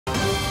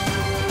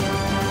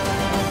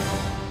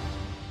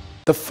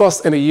The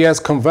first in a Years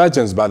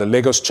Convergence by the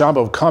Lagos Chamber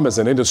of Commerce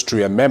and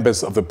Industry and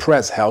members of the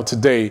press held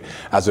today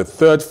as the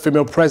third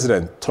female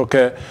president,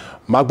 Toke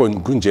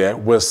Mabogunje,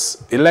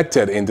 was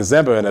elected in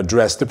December and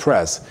addressed the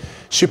press.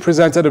 She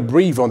presented a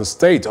brief on the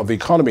state of the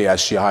economy as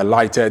she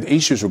highlighted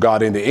issues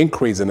regarding the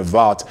increase in the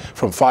VAT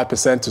from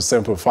 5% to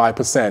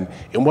 7.5%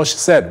 in what she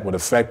said would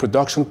affect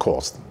production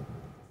costs.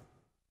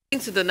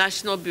 According to the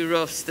National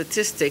Bureau of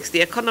Statistics,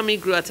 the economy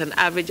grew at an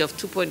average of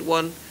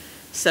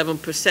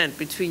 2.17%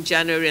 between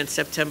January and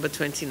September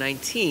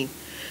 2019,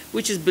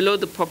 which is below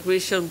the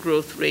population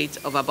growth rate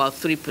of about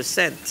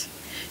 3%.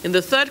 In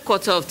the third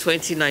quarter of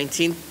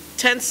 2019,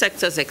 10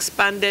 sectors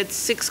expanded,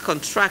 6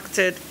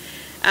 contracted,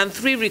 and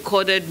 3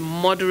 recorded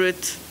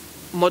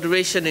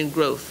moderation in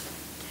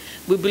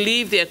growth. We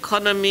believe the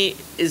economy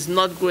is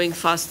not growing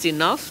fast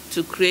enough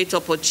to create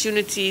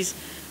opportunities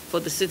for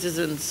the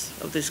citizens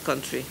of this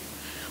country.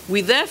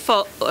 We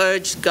therefore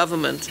urge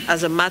government,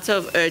 as a matter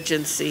of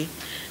urgency,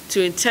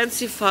 to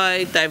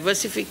intensify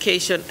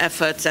diversification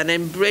efforts and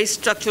embrace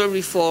structural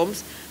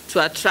reforms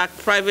to attract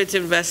private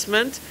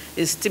investment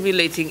in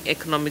stimulating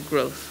economic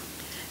growth.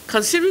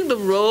 Considering the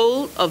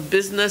role of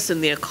business in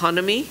the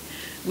economy,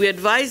 we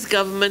advise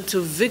government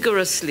to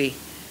vigorously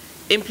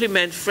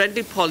implement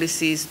friendly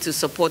policies to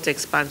support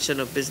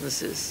expansion of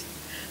businesses.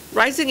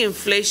 Rising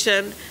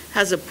inflation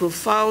has a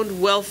profound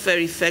welfare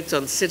effect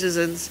on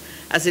citizens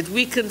as it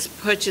weakens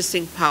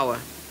purchasing power.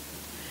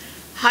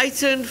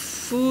 Heightened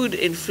food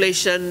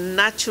inflation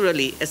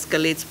naturally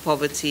escalates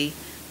poverty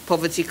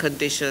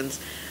conditions,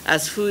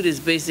 as food is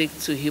basic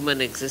to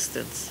human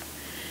existence.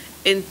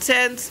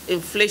 Intense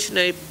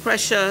inflationary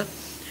pressure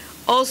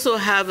also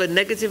have a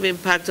negative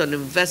impact on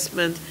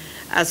investment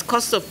as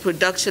cost of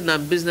production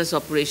and business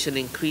operation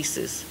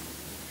increases.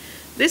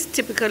 This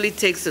typically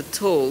takes a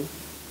toll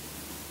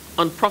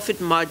on profit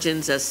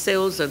margins as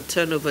sales and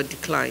turnover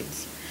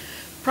declines.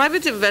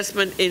 Private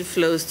investment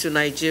inflows to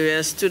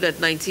Nigeria stood at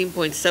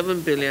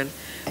 19.7 billion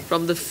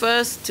from the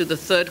first to the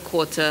third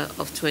quarter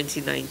of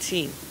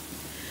 2019.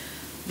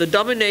 The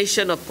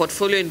domination of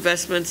portfolio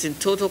investments in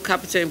total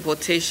capital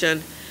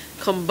importation,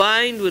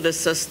 combined with a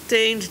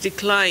sustained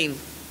decline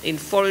in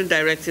foreign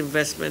direct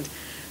investment,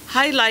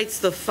 highlights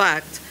the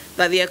fact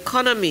that the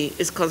economy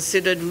is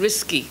considered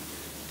risky.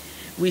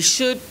 We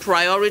should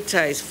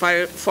prioritize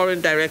foreign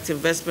direct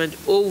investment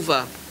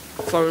over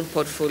foreign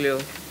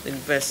portfolio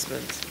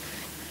investment.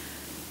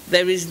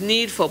 There is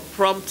need for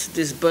prompt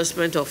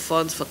disbursement of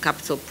funds for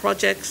capital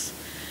projects.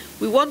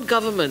 We want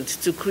government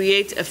to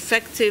create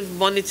effective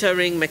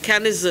monitoring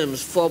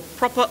mechanisms for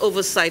proper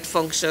oversight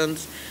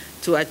functions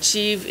to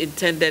achieve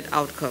intended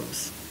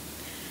outcomes.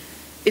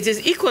 It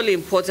is equally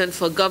important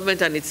for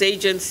government and its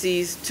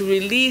agencies to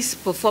release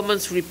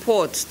performance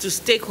reports to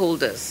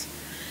stakeholders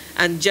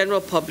and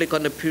general public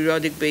on a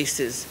periodic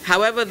basis.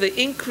 However, the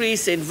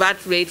increase in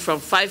VAT rate from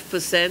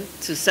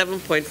 5% to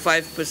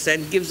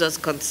 7.5% gives us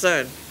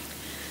concern.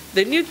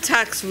 The new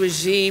tax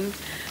regime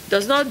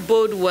does not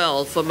bode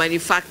well for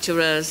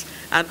manufacturers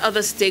and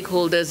other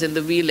stakeholders in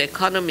the real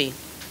economy.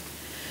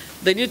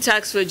 The new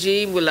tax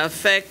regime will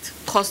affect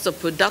cost of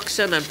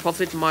production and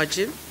profit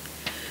margin,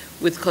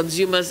 with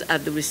consumers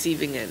at the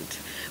receiving end.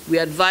 We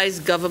advise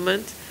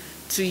government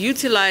to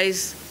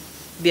utilize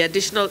the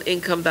additional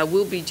income that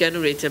will be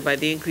generated by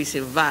the increase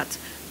in VAT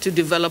to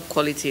develop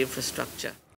quality infrastructure.